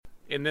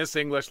In this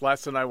English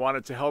lesson, I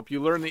wanted to help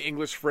you learn the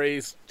English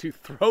phrase to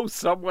throw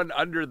someone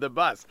under the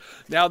bus.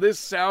 Now, this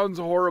sounds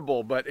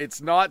horrible, but it's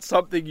not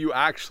something you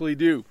actually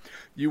do.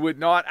 You would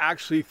not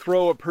actually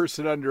throw a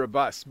person under a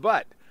bus.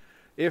 But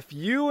if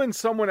you and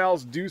someone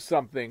else do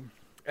something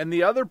and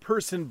the other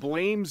person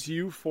blames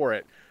you for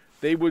it,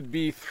 they would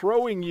be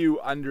throwing you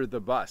under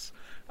the bus.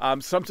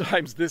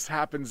 Sometimes this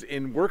happens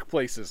in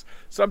workplaces.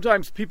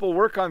 Sometimes people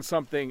work on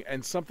something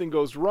and something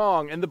goes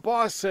wrong and the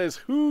boss says,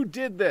 "Who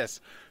did this?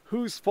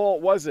 Whose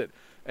fault was it?"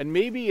 And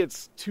maybe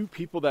it's two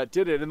people that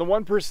did it and the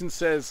one person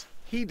says,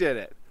 "He did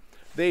it."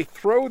 They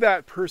throw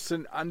that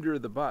person under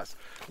the bus.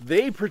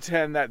 They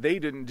pretend that they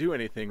didn't do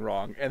anything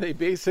wrong and they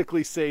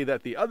basically say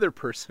that the other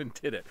person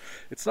did it.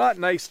 It's not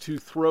nice to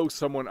throw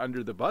someone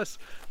under the bus,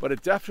 but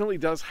it definitely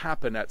does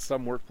happen at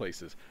some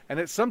workplaces. And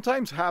it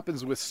sometimes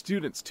happens with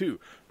students too.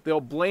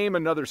 They'll blame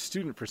another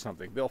student for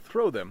something. They'll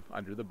throw them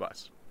under the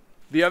bus.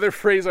 The other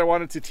phrase I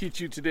wanted to teach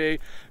you today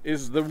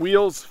is the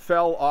wheels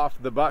fell off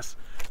the bus.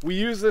 We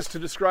use this to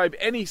describe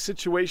any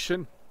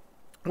situation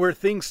where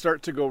things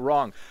start to go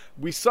wrong.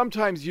 We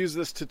sometimes use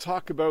this to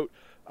talk about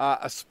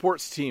a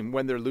sports team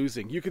when they're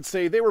losing. You could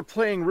say they were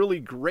playing really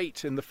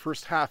great in the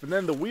first half and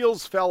then the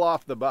wheels fell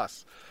off the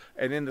bus.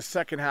 And in the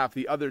second half,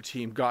 the other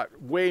team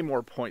got way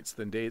more points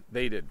than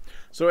they did.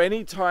 So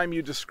anytime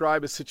you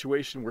describe a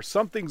situation where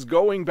something's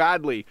going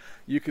badly,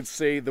 you could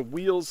say the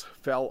wheels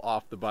fell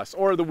off the bus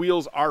or the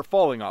wheels are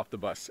falling off the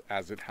bus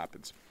as it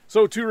happens.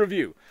 So to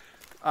review,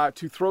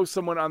 to throw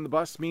someone on the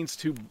bus means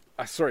to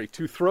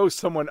throw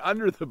someone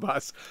under the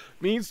bus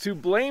means to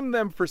blame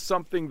them for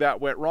something that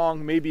went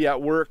wrong, maybe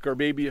at work or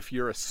maybe if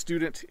you're a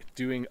student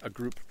doing a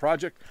group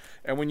project.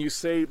 And when you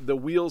say the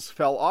wheels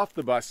fell off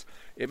the bus,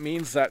 it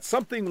means that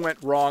something went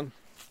wrong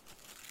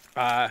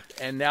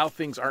and now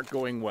things aren't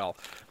going well.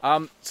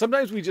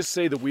 Sometimes we just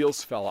say the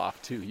wheels fell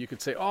off too. You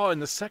could say, "Oh, in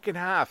the second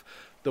half,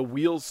 the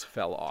wheels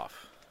fell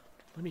off."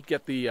 Let me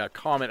get the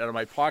comment out of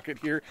my pocket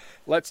here.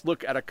 Let's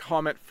look at a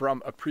comment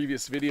from a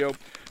previous video.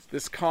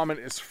 This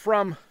comment is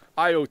from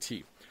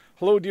IoT.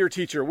 "Hello, dear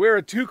teacher. Wear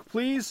a toque,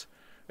 please.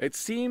 It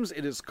seems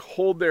it is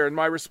cold there." And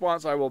my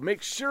response, "I will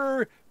make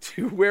sure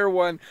to wear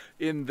one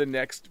in the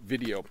next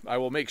video." I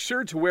will make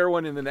sure to wear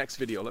one in the next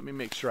video. Let me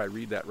make sure I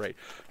read that right.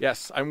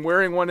 Yes, I'm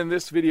wearing one in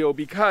this video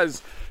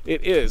because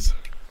it is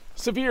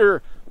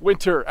severe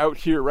winter out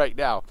here right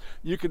now.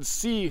 You can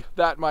see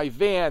that my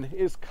van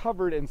is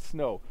covered in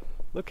snow.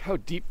 Look how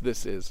deep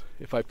this is.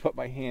 If I put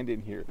my hand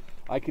in here,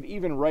 I could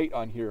even write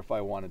on here if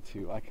I wanted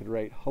to. I could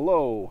write,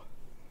 "Hello."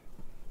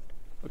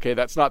 Okay,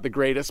 that's not the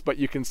greatest, but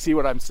you can see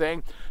what I'm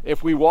saying.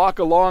 If we walk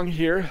along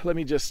here, let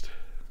me just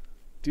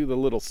do the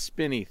little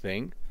spinny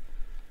thing.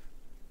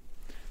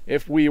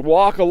 If we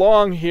walk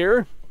along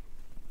here,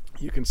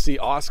 you can see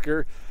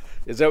Oscar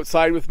is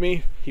outside with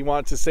me. He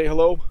wanted to say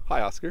hello. Hi,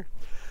 Oscar.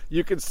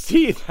 You can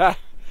see that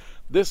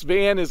this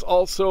van is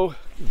also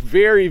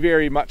very,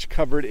 very much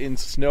covered in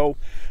snow.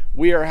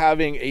 We are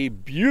having a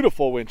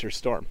beautiful winter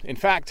storm. In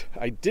fact,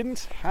 I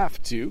didn't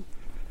have to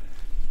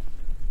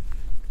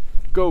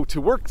go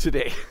to work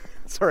today.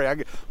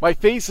 Sorry, my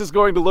face is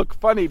going to look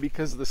funny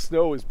because the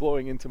snow is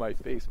blowing into my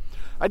face.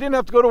 I didn't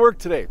have to go to work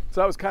today, so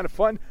that was kind of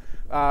fun.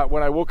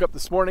 When I woke up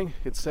this morning,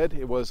 it said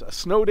it was a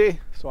snow day,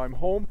 so I'm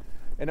home.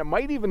 And it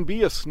might even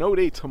be a snow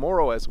day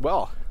tomorrow as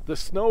well. The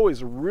snow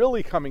is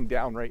really coming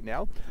down right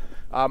now.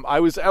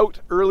 I was out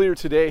earlier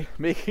today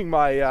making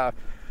my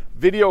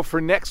video for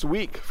next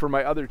week for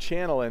my other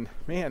channel, and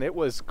man, it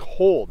was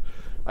cold.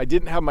 I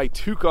didn't have my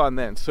toque on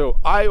then. So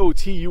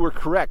IoT, you were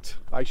correct.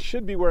 I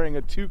should be wearing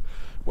a toque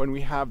when we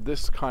have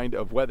this kind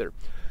of weather.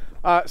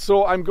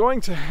 So I'm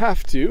going to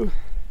have to,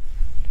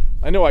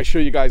 I know I show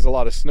you guys a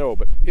lot of snow,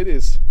 but it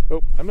is,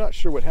 I'm not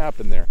sure what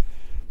happened there.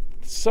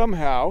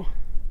 Somehow,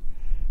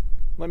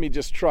 let me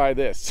just try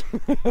this.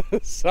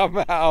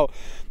 Somehow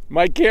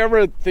my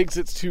camera thinks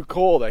it's too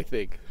cold, I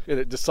think, and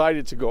it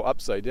decided to go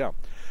upside down.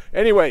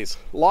 Anyways,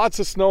 lots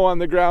of snow on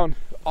the ground.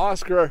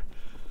 Oscar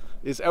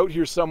is out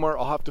here somewhere.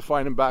 I'll have to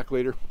find him back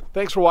later.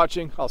 Thanks for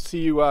watching. I'll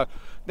see you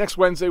next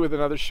Wednesday with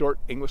another short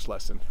English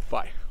lesson.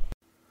 Bye.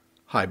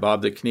 Hi,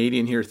 Bob the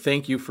Canadian here.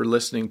 Thank you for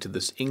listening to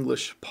this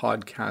English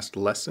podcast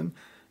lesson.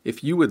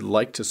 If you would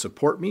like to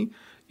support me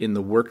in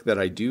the work that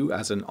I do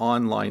as an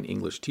online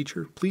English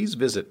teacher, please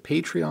visit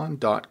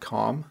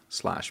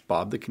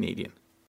patreon.com/BobTheCanadian.